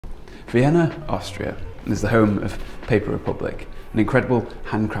Vienna, Austria is the home of Paper Republic, an incredible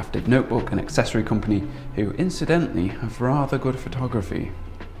handcrafted notebook and accessory company who incidentally have rather good photography.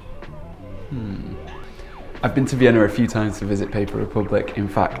 I've been to Vienna a few times to visit Paper Republic. In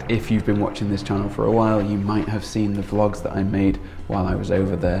fact, if you've been watching this channel for a while, you might have seen the vlogs that I made while I was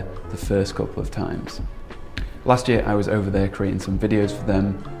over there the first couple of times. Last year I was over there creating some videos for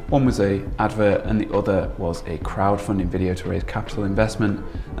them. One was an advert and the other was a crowdfunding video to raise capital investment,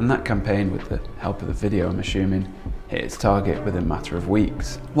 and that campaign, with the help of the video I'm assuming, hit its target within a matter of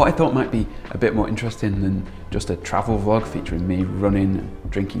weeks. What I thought might be a bit more interesting than just a travel vlog featuring me running and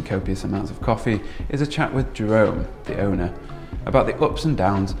drinking copious amounts of coffee is a chat with Jerome, the owner, about the ups and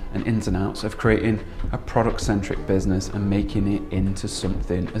downs and ins and outs of creating a product-centric business and making it into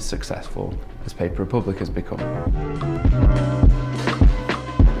something as successful as Paper Republic has become.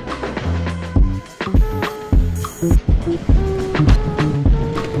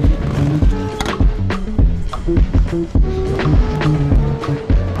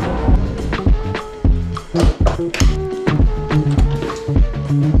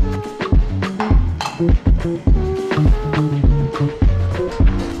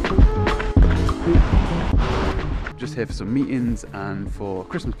 Just here for some meetings and for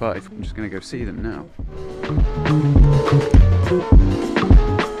Christmas party. I'm just going to go see them now.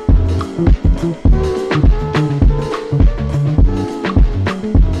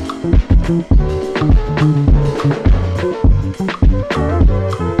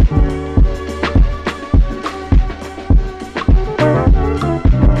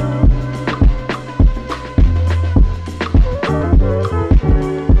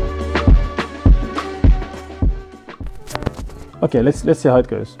 Okay, let's see how it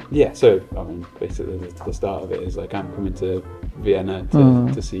goes. Yeah, so I mean, basically the start of it is like I'm coming to Vienna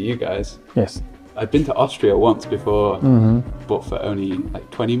to see you guys. Yes. I'd been to Austria once before, but for only like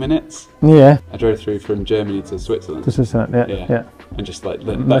 20 minutes. Yeah. I drove through from Germany to Switzerland. To Switzerland, yeah. And just like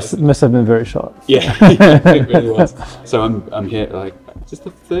must have been very short. Yeah, it really was. So I'm here like just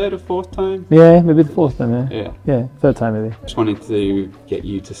the third or fourth time. Yeah, maybe the fourth time. Yeah, third time maybe. Just wanted to get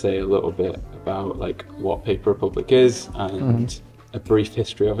you to say a little bit about like what Paper Republic is and a brief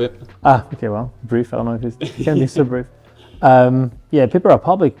history of it. Okay, well, brief. I don't know if it can be so brief. Yeah, Paper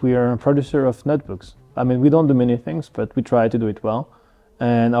Republic, we are a producer of notebooks. I mean, we don't do many things, but we try to do it well.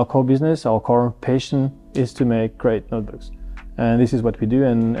 And our core business, our core passion is to make great notebooks. And this is what we do,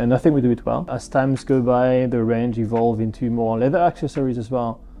 and I think we do it well. As times go by, the range evolves into more leather accessories as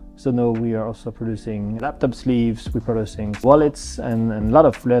well. So now we are also producing laptop sleeves, we're producing wallets and a lot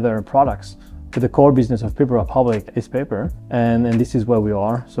of leather products. But the core business of Paper Republic is paper, and this is where we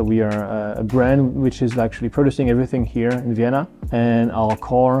are. So we are a brand which is actually producing everything here in Vienna, and our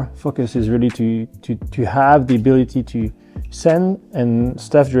core focus is really to have the ability to send and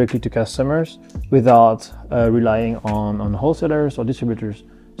stuff directly to customers without relying on wholesalers or distributors.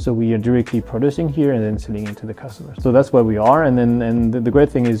 So we are directly producing here and then selling it to the customers. So that's where we are, and the great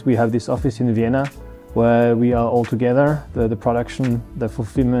thing is we have this office in Vienna where we are all together, the production, the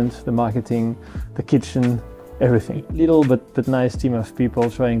fulfillment, the marketing, the kitchen, everything. Little but nice team of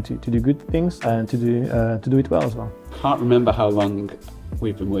people trying to do good things and to do it well as well. Can't remember how long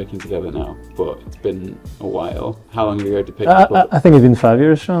we've been working together now, but it's been a while. How long ago did Paper Republic? I think it's been 5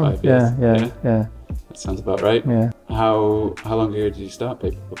 years, Sean. 5 years. Yeah. That sounds about right. Yeah. How long ago did you start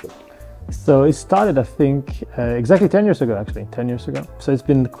Paper Republic? So it started, I think, exactly 10 years ago, actually, 10 years ago. So it's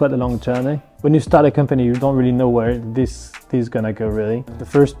been quite a long journey. When you start a company, you don't really know where this is gonna go, really. The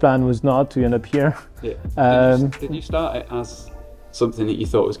first plan was not to end up here. Yeah. Did you start it as something that you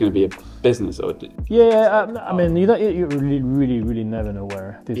thought was going to be a business, or did... I mean, you really never know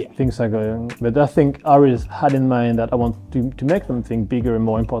where these things are going. But I think I always had in mind that I want to make something bigger and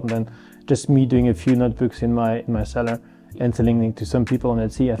more important than just me doing a few notebooks in my cellar and selling it to some people on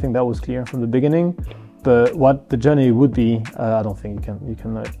Etsy. I think that was clear from the beginning. But what the journey would be, I don't think you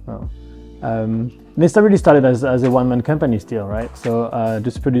can know it. No. And it really started as a one-man company still, right? So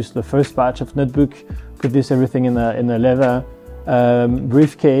just produced the first batch of notebook, put everything in a leather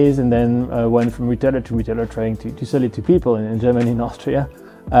briefcase, and then went from retailer to retailer trying to sell it to people in Germany and Austria.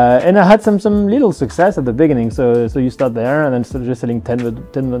 And I had some little success at the beginning. So you start there and then start just selling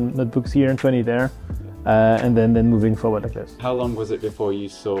 10 notebooks here and 20 there. And then moving forward like this. How long was it before you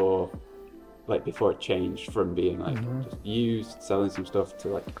saw, like before it changed from being like just used, selling some stuff to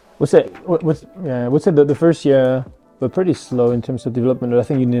like... Would say the first year were pretty slow in terms of development, but I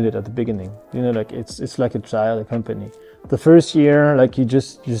think you need it at the beginning. You know, like it's like a child, a company. The first year, like you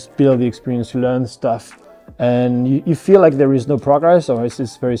just build the experience, you learn stuff, and you feel like there is no progress or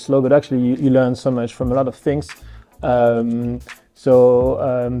it's very slow, but actually you learn so much from a lot of things.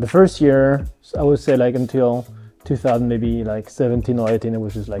 So the first year, I would say like until 2000, maybe like 17 or 18, it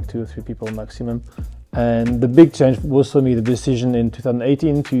was just like 2 or 3 people maximum. And the big change was for me the decision in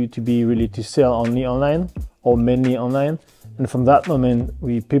 2018 to be really to sell only online or mainly online. And from that moment,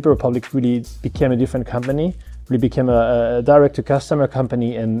 Paper Republic really became a different company, really became a direct-to-customer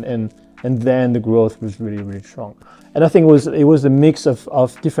company, and then the growth was really, really strong. And I think it was a mix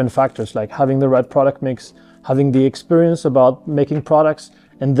of different factors, like having the right product mix, having the experience about making products,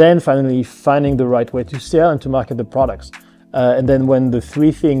 and then finally finding the right way to sell and to market the products. And then when the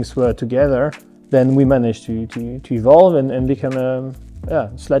 3 things were together, then we managed to evolve and become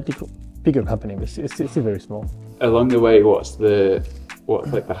a slightly bigger company. It's still very small. Along the way, what's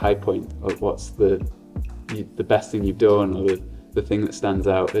like the high point? Or what's the best thing you've done, or the thing that stands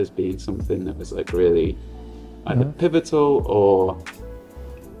out as being something that was like really either pivotal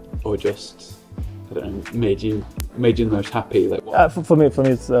or just, I don't know, made you the most happy? Like for me,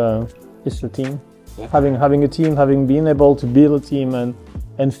 it's the team. Yeah. Having a team, having been able to build a team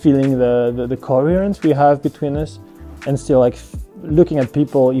and feeling the coherence we have between us, and still like looking at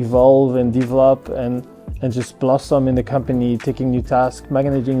people evolve and develop and just blossom in the company, taking new tasks,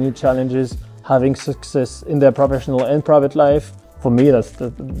 managing new challenges, having success in their professional and private life. For me, that's the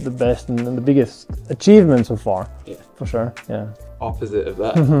best and the biggest achievement so far. Yeah, for sure. Yeah. Opposite of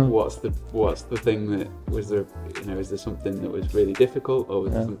that, what's the thing that was there? You know, is there something that was really difficult, or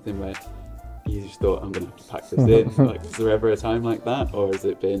was there something where you just thought, I'm going to have to pack this in? Like, is there ever a time like that, or has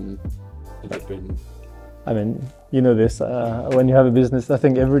it been? I mean, you know this. When you have a business, I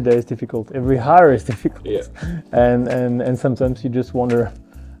think every day is difficult. Every hire is difficult. Yeah. And sometimes you just wonder,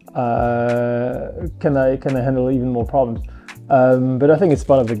 can I handle even more problems? But I think it's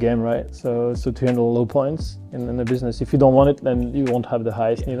part of the game, right? So to handle low points in the business, if you don't want it, then you won't have the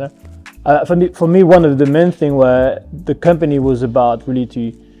highs neither. For me, one of the main thing where the company was about really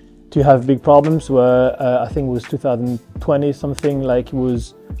to have big problems were, I think it was 2020 something, like it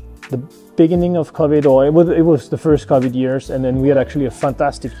was the beginning of COVID, or it was the first COVID years, and then we had actually a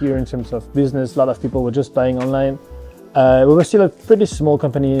fantastic year in terms of business. A lot of people were just buying online. We were still a pretty small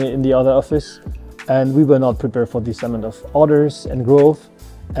company in the other office, and we were not prepared for this amount of orders and growth,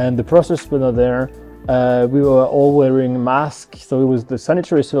 and the process was not there. We were all wearing masks, so it was the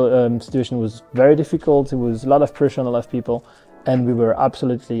sanitary situation was very difficult. It was a lot of pressure on a lot of people, and we were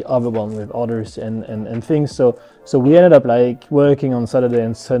absolutely overwhelmed with orders and things. So we ended up like working on Saturday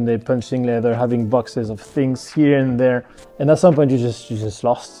and Sunday, punching leather, having boxes of things here and there. And at some point you just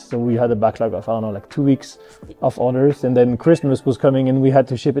lost. So we had a backlog of, I don't know, like 2 weeks of orders. And then Christmas was coming and we had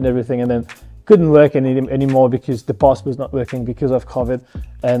to ship and everything. And then couldn't work anymore because the post was not working because of COVID.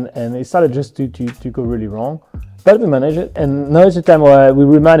 And it started just to go really wrong. But we managed it, and now it's a time where we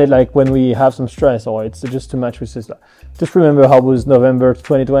remind it, like when we have some stress or it's just too much, we just remember how it was November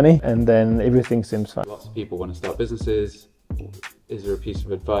 2020, and then everything seems fine. Lots of people want to start businesses. Is there a piece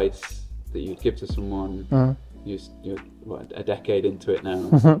of advice that you'd give to someone? You're a decade into it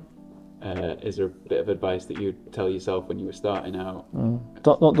now. Is there a bit of advice that you'd tell yourself when you were starting out?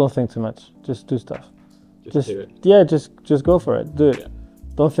 Don't think too much. Just do stuff. Just do it. Yeah, just go for it. Do it. Yeah.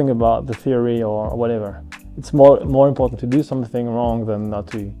 Don't think about the theory or whatever. It's more important to do something wrong than not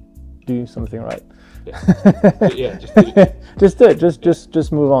to do something right. Yeah, just do it. Just do it.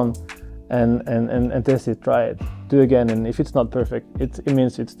 Just move on, and test it. Try it. Do again, and if it's not perfect, it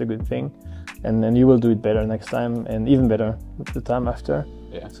means it's the good thing, and then you will do it better next time, and even better the time after.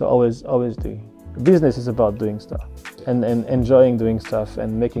 Yeah. So always do. Business is about doing stuff, and enjoying doing stuff,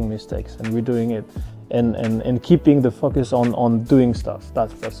 and making mistakes, and redoing it, and keeping the focus on doing stuff.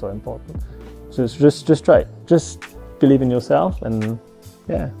 That's so important. So just try it. Just believe in yourself, and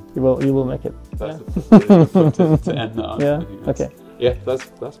yeah, you will make it. That's to end that on. Yeah. Okay. Yeah, that's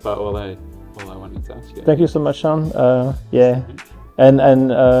about all I wanted to ask you. Thank you so much, Sean. Yeah, and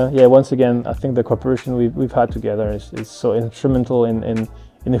yeah, once again, I think the cooperation we've had together is so instrumental in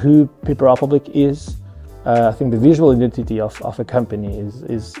who Paper Republic is. I think the visual identity of a company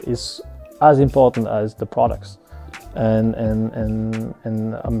is as important as the products. And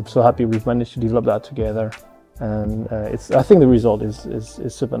I'm so happy we've managed to develop that together, and I think the result is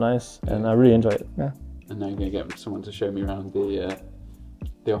super nice, and I really enjoy it. Yeah. And now you're gonna get someone to show me around the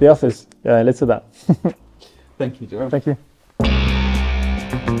office. The office. Yeah, let's do that. Thank you, Jerome. Thank you.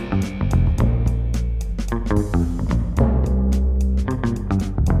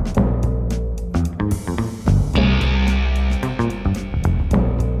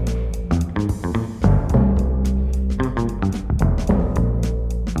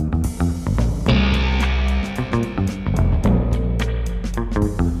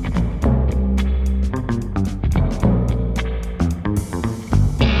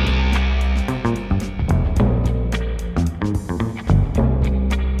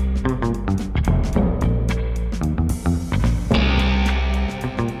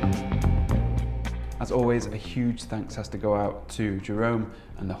 huge thanks has to go out to Jerome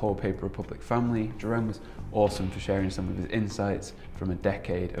and the whole Paper Republic family. Jerome was awesome for sharing some of his insights from a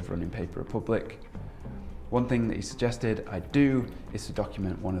decade of running Paper Republic. One thing that he suggested I do is to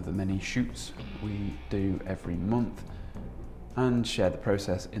document one of the many shoots we do every month and share the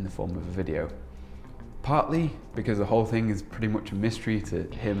process in the form of a video. Partly because the whole thing is pretty much a mystery to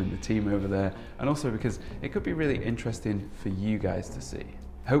him and the team over there, and also because it could be really interesting for you guys to see.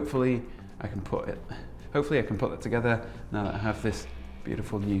 Hopefully I can put that together now that I have this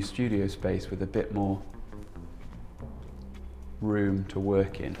beautiful new studio space with a bit more room to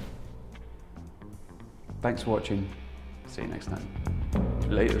work in. Thanks for watching. See you next time.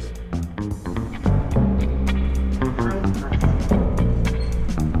 Laters.